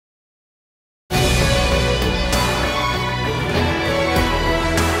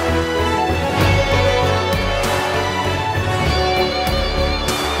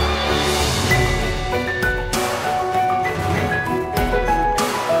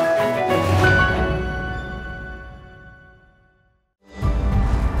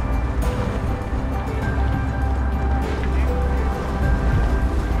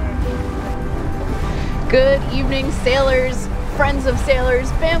sailing sailors, friends of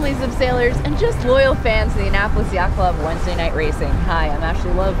sailors, families of sailors, and just loyal fans of the Annapolis Yacht Club Wednesday night racing. Hi, I'm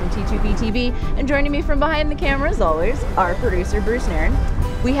Ashley Love from T2P TV, and joining me from behind the camera, as always, our producer, Bruce Nairn.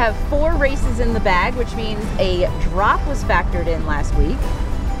 We have 4 races in the bag, which means a drop was factored in last week.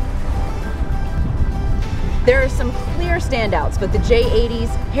 There are some clear standouts, but the J80s,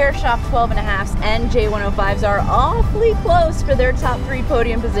 Hair Shop 12.5s, and J105s are awfully close for their top 3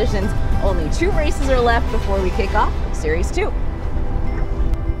 podium positions. Only 2 races are left before we kick off Series 2.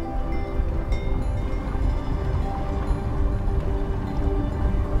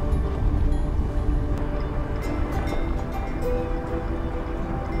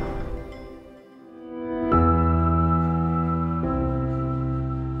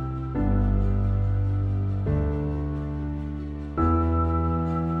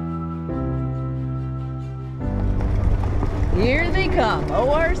 Here they come.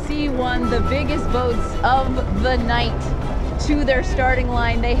 ORC1, the biggest boats of the night, to their starting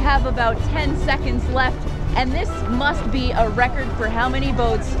line. They have about 10 seconds left, and this must be a record for how many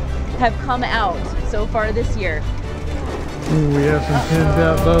boats have come out so far this year. Ooh, we have some pinned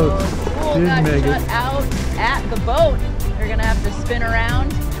out boats. Pool got shut out at the boat. They're gonna have to spin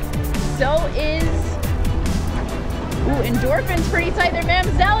around. So is, ooh, Endorphin's pretty tight there.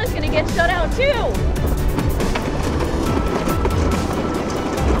 Mamzelle's gonna get shut out too.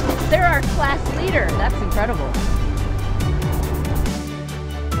 They're our class leader. That's incredible.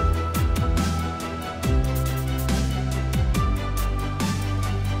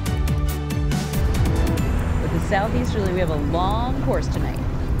 With the southeasterly, we have a long course tonight.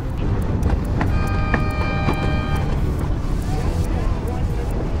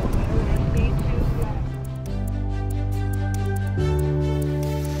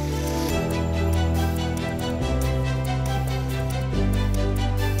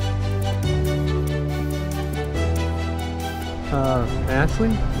 Ashley?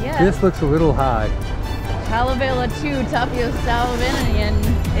 Yeah. This looks a little high. Calavela 2, Tapio Salvinian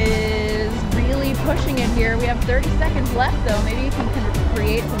is really pushing it here. We have 30 seconds left though. Maybe you can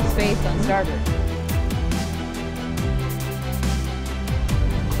create some space on starboard.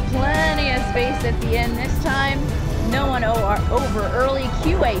 Plenty of space at the end this time. No one over early.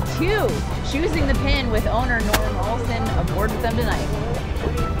 QA2 choosing the pin with owner Norm Olsen aboard with them tonight.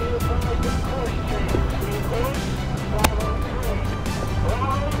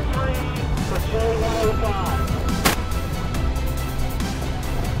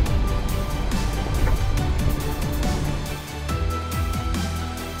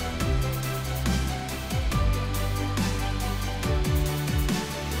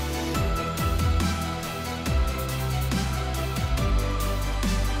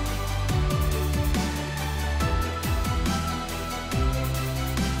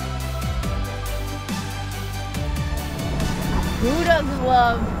 Who doesn't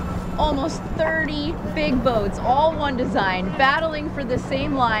love almost 30 big boats, all one design, battling for the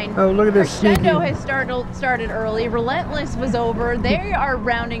same line? Oh, look at this. Crescendo has started early. Relentless was over. They are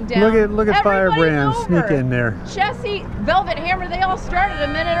rounding down. Look at Firebrand sneak in there. Chessie, Velvet Hammer, they all started a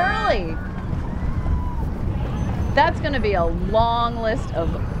minute early. That's going to be a long list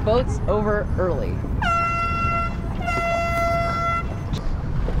of boats over early.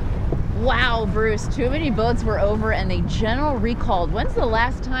 Wow, Bruce, too many boats were over and they general recalled. When's the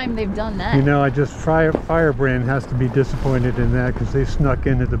last time they've done that? You know, Firebrand has to be disappointed in that because they snuck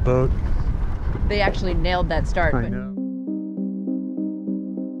into the boat. They actually nailed that start. I know.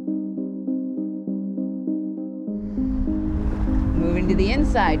 Moving to the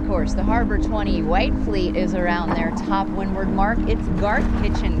inside course, the Harbor 20 White Fleet is around their top windward mark. It's Garth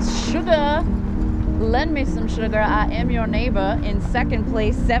Hitchens. Sugar! Lend me some sugar, I am your neighbor. In second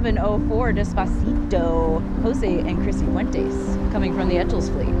place, 704 Despacito. Jose and Chrissy Fuentes coming from the Etchells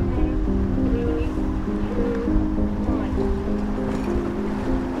fleet.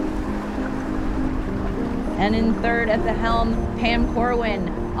 And in third at the helm, Pam Corwin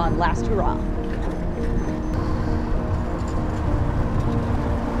on Last Hurrah.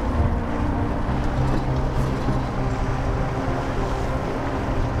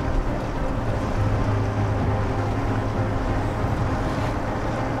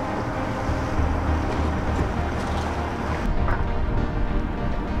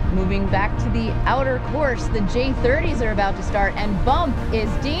 Moving back to the outer course, the J30s are about to start, and Bump is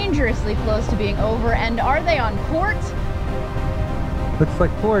dangerously close to being over. And are they on port? Looks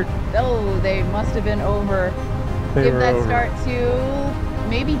like port. Oh, they must have been over. Give that over. Start to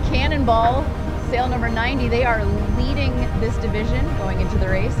maybe Cannonball, sail number 90. They are leading this division going into the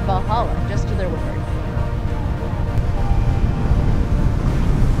race. Valhalla just to their windward.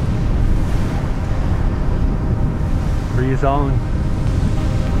 breeze on.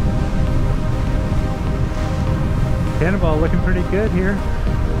 Cannonball looking pretty good here.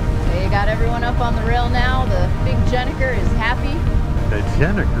 They got everyone up on the rail now. The big Jenniker is happy. The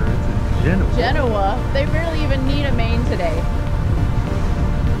Jenniker, it's a Genoa. Genoa. They barely even need a main today.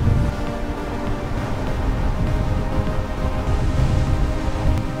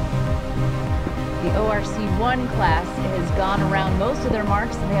 The ORC1 class has gone around most of their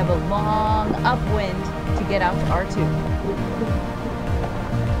marks, and they have a long upwind to get out to R2.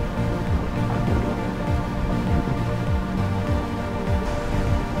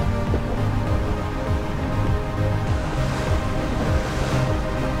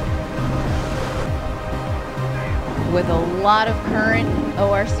 With a lot of current,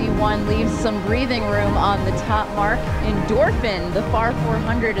 ORC1 leaves some breathing room on the top mark. Endorphin, the FAR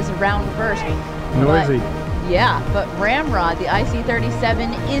 400, is around first. Noisy. But Ramrod, the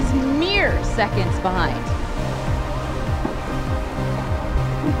IC37, is mere seconds behind.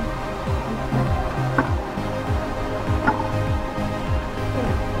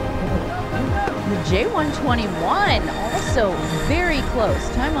 The J121 also very close.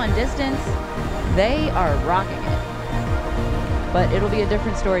 Time on distance, they are rocking it. But it'll be a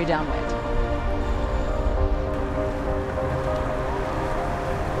different story downwind.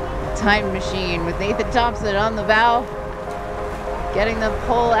 Time Machine with Nathan Thompson on the bow, getting the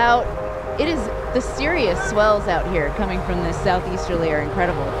pole out. It is the serious swells out here coming from this southeasterly are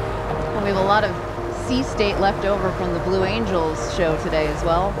incredible. And we have a lot of sea state left over from the Blue Angels show today as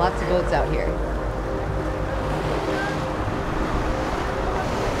well. Lots of boats out here.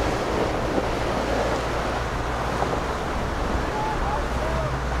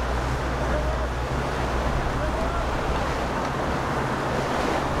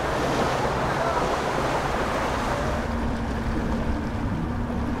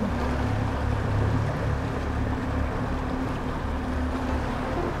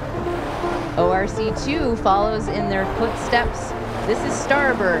 ORC2 follows in their footsteps. This is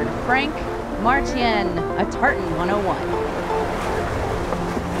Starbird, Frank Martien, a Tartan 101.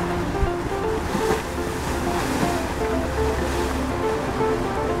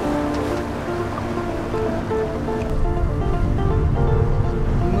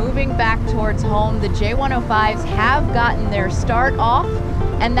 Moving back towards home, the J105s have gotten their start off,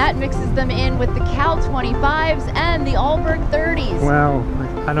 and that mixes them in with the Cal 25s and the Allberg 30s. Wow.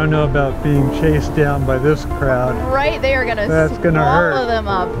 I don't know about being chased down by this crowd. Right, they are going to swallow them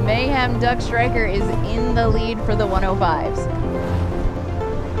up. Mayhem Doug Stryker is in the lead for the 105s.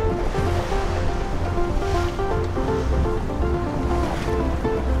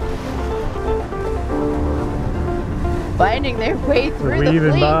 Finding their way through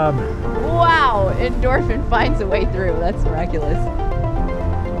the fleet. Bob. Wow, Endorphin finds a way through. That's miraculous.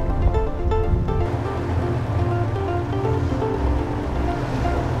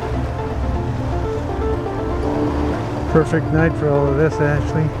 Perfect night for all of this,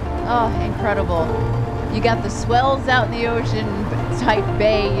 Ashley. Oh, incredible. You got the swells out in the ocean type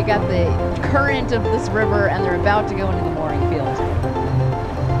bay, you got the current of this river, and they're about to go into the mooring field.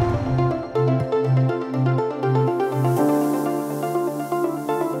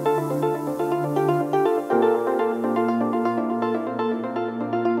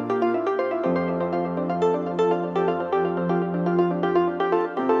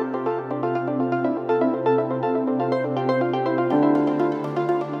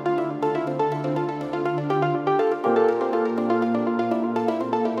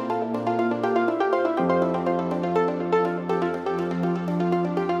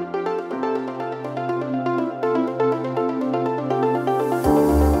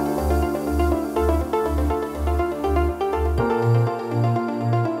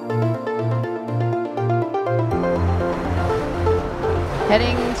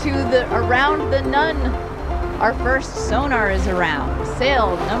 Heading to the around the Nun. Our first sonar is around.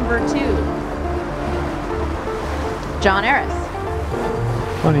 Sail number 2. John Harris.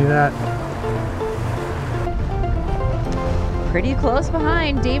 Funny that. Pretty close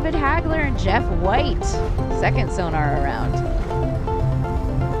behind, David Hagler and Jeff White. Second sonar around.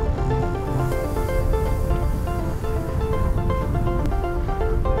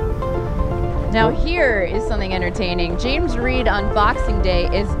 Now here is something entertaining. James Reed on Boxing Day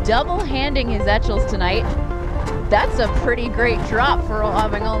is double-handing his Etchels tonight. That's a pretty great drop for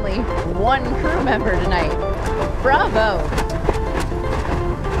having only one crew member tonight. Bravo!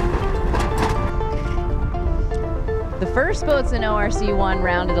 The first boats in ORC1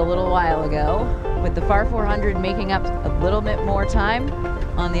 rounded a little while ago, with the FAR 400 making up a little bit more time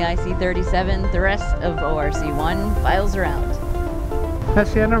on the IC37. The rest of ORC1 files around.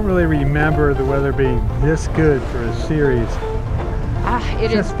 Actually, I don't really remember the weather being this good for a series.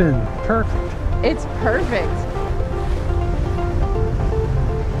 It's just been perfect. It's perfect.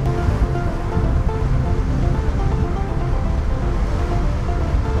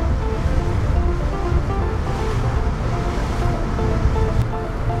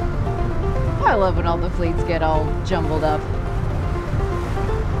 I love when all the fleets get all jumbled up.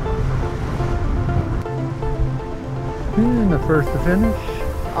 And the first to finish.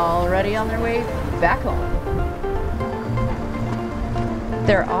 Already on their way back home.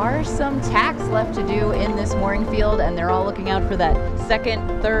 There are some tacks left to do in this mooring field, and they're all looking out for that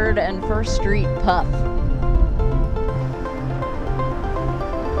 2nd, 3rd, and 1st Street puff.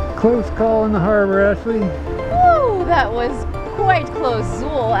 Close call in the harbor, Ashley. Woo! That was quite close.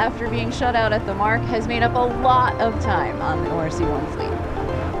 Zool, after being shut out at the mark, has made up a lot of time on the ORC-1 fleet.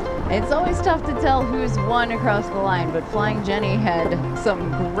 It's always tough to tell who's won across the line, but Flying Jenny had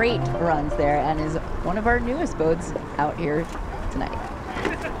some great runs there and is one of our newest boats out here tonight.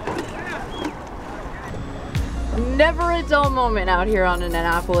 Never a dull moment out here on an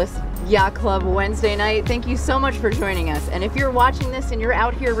Annapolis Yacht Club Wednesday night. Thank you so much for joining us. And if you're watching this and you're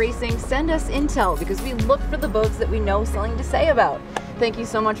out here racing, send us intel because we look for the boats that we know something to say about. Thank you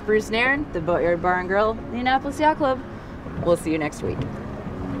so much, Bruce Nairn, the Boatyard Bar and Grill, the Annapolis Yacht Club. We'll see you next week.